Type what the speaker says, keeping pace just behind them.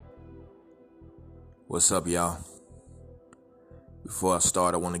What's up, y'all? Before I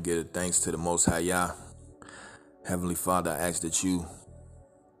start, I want to give a thanks to the Most High Yah. Heavenly Father, I ask that you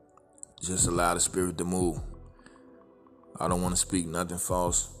just allow the Spirit to move. I don't want to speak nothing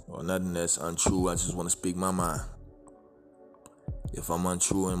false or nothing that's untrue. I just want to speak my mind. If I'm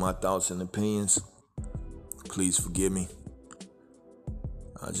untrue in my thoughts and opinions, please forgive me.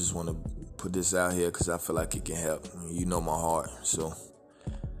 I just want to put this out here because I feel like it can help. You know my heart. So,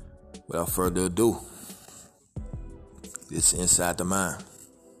 without further ado, it's inside the mind.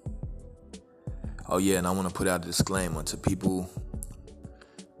 Oh yeah, and I want to put out a disclaimer to people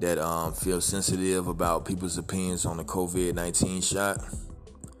that feel sensitive about people's opinions on the COVID-19 shot.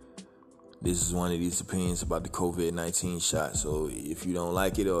 This is one of these opinions about the COVID-19 shot. So if you don't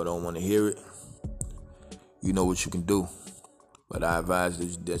like it or don't want to hear it, you know what you can do. But I advise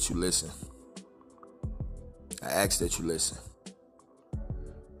that you listen. I ask that you listen.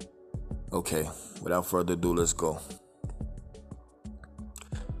 Okay, without further ado, let's go.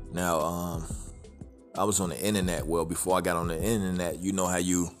 Now, I was on the internet. Well, before I got on the internet, you know how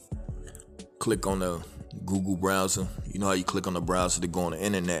you click on the Google browser? You know how you click on the browser to go on the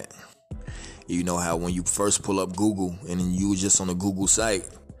internet? You know how when you first pull up Google and then you just on the Google site,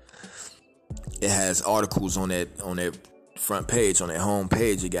 it has articles on that front page, on that home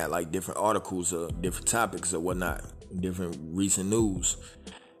page. It got like different articles or different topics or whatnot, different recent news.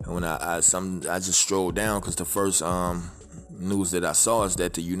 And when I just strolled down because the first news that I saw is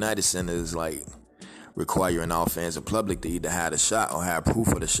that the United Center is like requiring all fans and public to either have the shot or have proof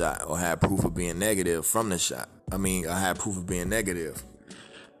of the shot or have proof of being negative from the shot. I have proof of being negative.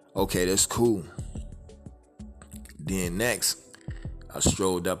 Okay, that's cool. Then next, I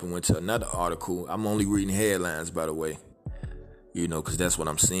strolled up and went to another article. I'm only reading headlines, by the way, because that's what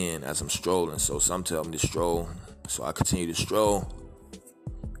I'm seeing as I'm strolling. So some tell me to stroll, so I continue to stroll.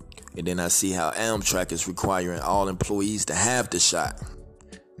 And then I see how Amtrak is requiring all employees to have the shot.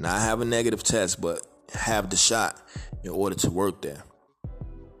 Now, I have a negative test, but have the shot in order to work there.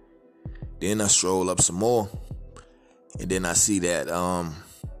 Then I stroll up some more, and then I see that,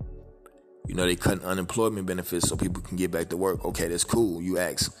 they cutting unemployment benefits so people can get back to work. Okay, that's cool. You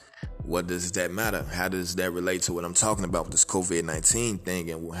ask, what does that matter? How does that relate to what I'm talking about with this COVID-19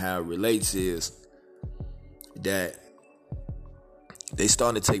 thing? And how it relates is that they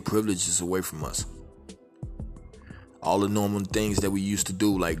starting to take privileges away from us. All the normal things that we used to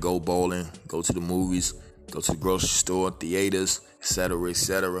do, like go bowling, go to the movies, go to the grocery store, theaters, etc.,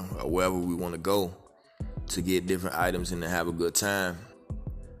 or wherever we want to go to get different items and to have a good time.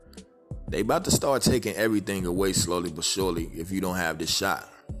 They about to start taking everything away slowly but surely if you don't have this shot.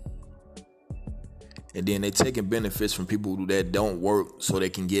 And then they taking benefits from people that don't work so they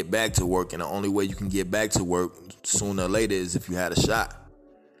can get back to work. And the only way you can get back to work sooner or later is if you had a shot.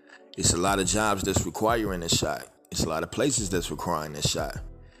 It's a lot of jobs that's requiring a shot. It's a lot of places that's requiring a shot.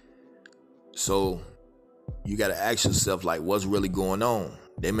 So you got to ask yourself, like, what's really going on?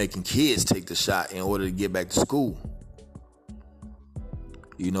 They're making kids take the shot in order to get back to school.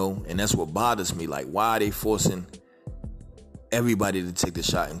 And that's what bothers me. Like, why are they forcing everybody to take the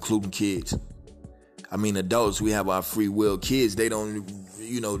shot, including kids? Adults, we have our free will. Kids, they don't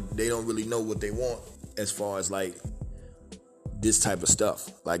really know what they want as far as like this type of stuff.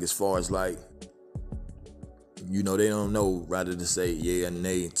 Like as far as like, they don't know rather to say yeah or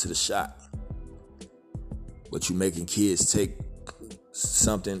nay to the shot. But you making kids take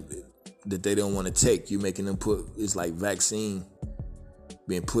something that they don't want to take. You making them it's like vaccine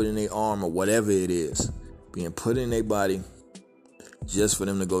being put in their arm or whatever it is, being put in their body just for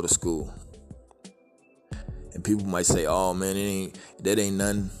them to go to school. And people might say, "Oh man, that ain't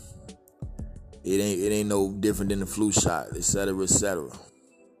nothing. It ain't no different than the flu shot, etc., etc."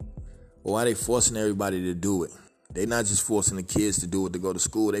 Well, why are they forcing everybody to do it? They not just forcing the kids to do it to go to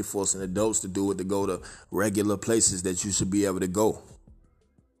school. They forcing adults to do it to go to regular places that you should be able to go.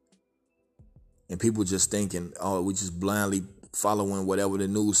 And people just thinking, "Oh, we just blindly following whatever the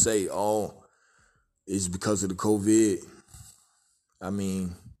news say. Oh, it's because of the COVID."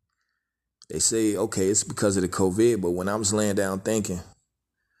 They say, okay, it's because of the COVID, but when I was laying down thinking,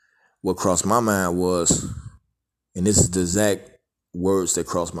 what crossed my mind was, and this is the exact words that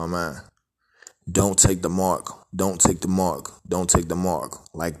crossed my mind, don't take the mark, don't take the mark, don't take the mark,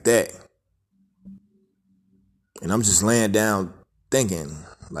 like that. And I'm just laying down thinking,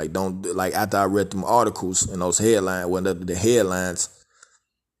 after I read them articles and those headlines, the headlines,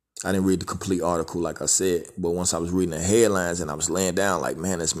 I didn't read the complete article, like I said, but once I was reading the headlines and I was laying down, like,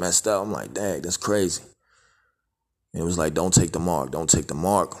 man, it's messed up. I'm like, dang, that's crazy. And it was like, don't take the mark, don't take the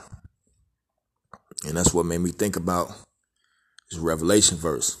mark. And that's what made me think about this Revelation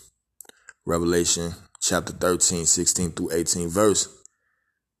verse. Revelation chapter 13, 16 through 18 verse.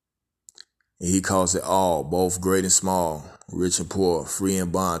 And he calls it all, both great and small, rich and poor, free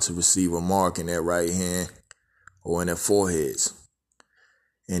and bond, to receive a mark in their right hand or in their foreheads,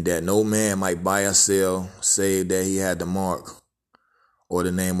 and that no man might buy or sell, save that he had the mark, or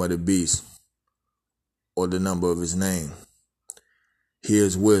the name of the beast, or the number of his name.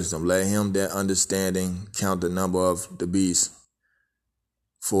 Here's wisdom. Let him that understanding count the number of the beast,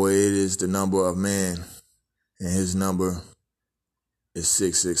 for it is the number of man, and his number is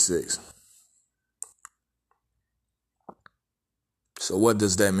 666. So what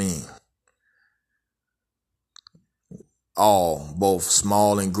does that mean? All, both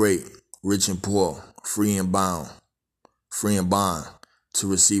small and great, rich and poor, free and bond, to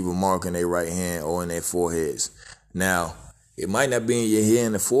receive a mark in their right hand or in their foreheads. Now, it might not be in your head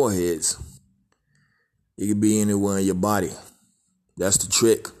and the foreheads. It could be anywhere in your body. That's the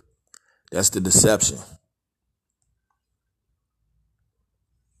trick. That's the deception.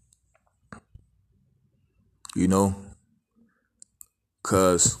 You know?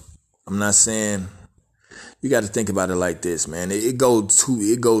 Because I'm not saying, you got to think about it like this, man. It go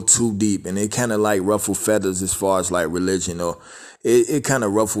too deep, and it kind of like ruffle feathers as far as like religion, or it kind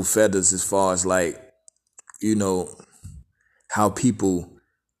of ruffle feathers as far as like, you know, how people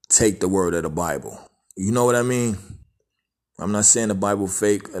take the word of the Bible. You know what I mean? I'm not saying the Bible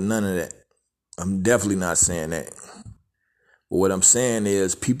fake or none of that. I'm definitely not saying that. But what I'm saying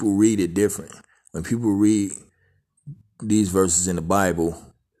is people read it different. When people read these verses in the Bible,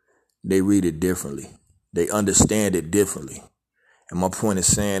 they read it differently. They understand it differently. And my point is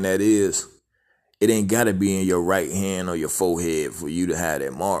saying that is, it ain't got to be in your right hand or your forehead for you to have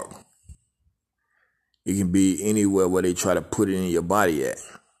that mark. It can be anywhere where they try to put it in your body at.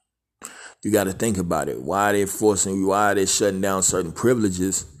 You got to think about it. Why are they forcing you? Why are they shutting down certain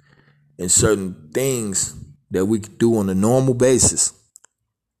privileges and certain things that we do on a normal basis?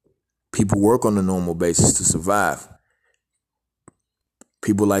 People work on a normal basis to survive.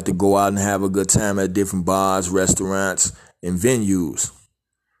 People like to go out and have a good time at different bars, restaurants, and venues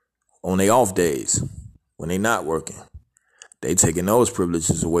on their off days when they're not working. They taking those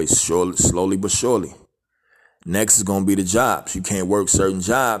privileges away slowly but surely. Next is going to be the jobs. You can't work certain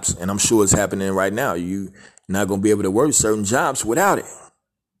jobs, and I'm sure it's happening right now. You're not going to be able to work certain jobs without it.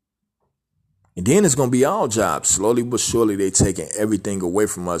 And then it's going to be all jobs. Slowly but surely, they taking everything away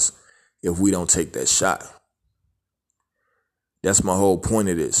from us if we don't take that shot. That's my whole point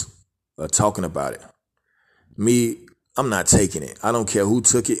of this, talking about it. Me, I'm not taking it. I don't care who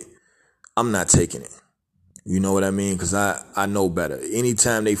took it. I'm not taking it. You know what I mean? Because I know better.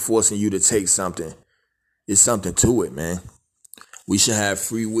 Anytime they forcing you to take something, it's something to it, man. We should have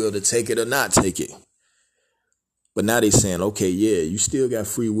free will to take it or not take it. But now they saying, okay, yeah, you still got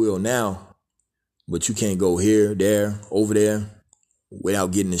free will now, but you can't go here, there, over there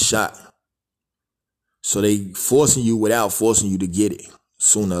without getting a shot. So they forcing you without forcing you to get it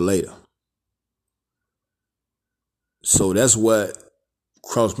sooner or later. So that's what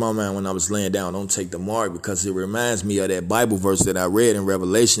crossed my mind when I was laying down, don't take the mark, because it reminds me of that Bible verse that I read in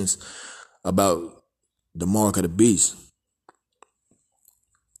Revelations about the mark of the beast.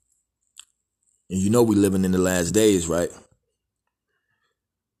 And you know we living in the last days, right?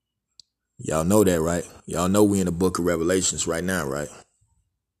 Y'all know that, right? Y'all know we in the book of Revelations right now, right?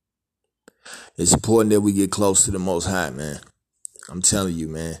 It's important that we get close to the Most High, man. I'm telling you,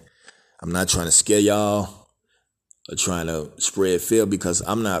 man. I'm not trying to scare y'all or trying to spread fear, because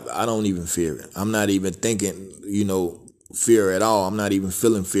I don't even fear it. I'm not even thinking, fear at all. I'm not even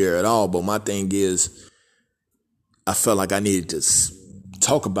feeling fear at all. But my thing is, I felt like I needed to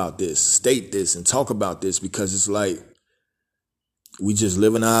talk about this, state this, and talk about this, because it's like we just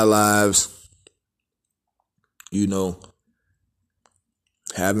living our lives,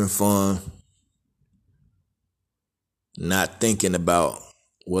 having fun, not thinking about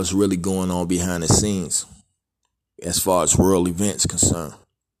what's really going on behind the scenes as far as world events concerned.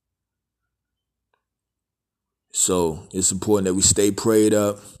 So it's important that we stay prayed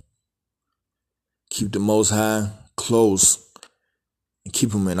up, keep the Most High close, and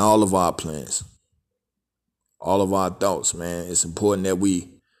keep him in all of our plans, all of our thoughts, man. It's important that we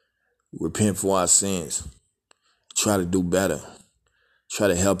repent for our sins, try to do better, try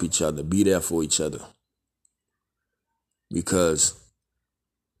to help each other, be there for each other. Because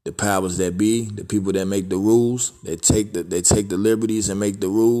the powers that be, the people that make the rules, they take the liberties and make the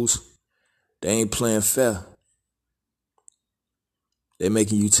rules, they ain't playing fair. They're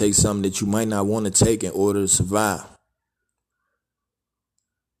making you take something that you might not want to take in order to survive.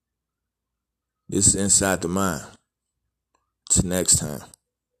 This is Inside the Mind. Till next time.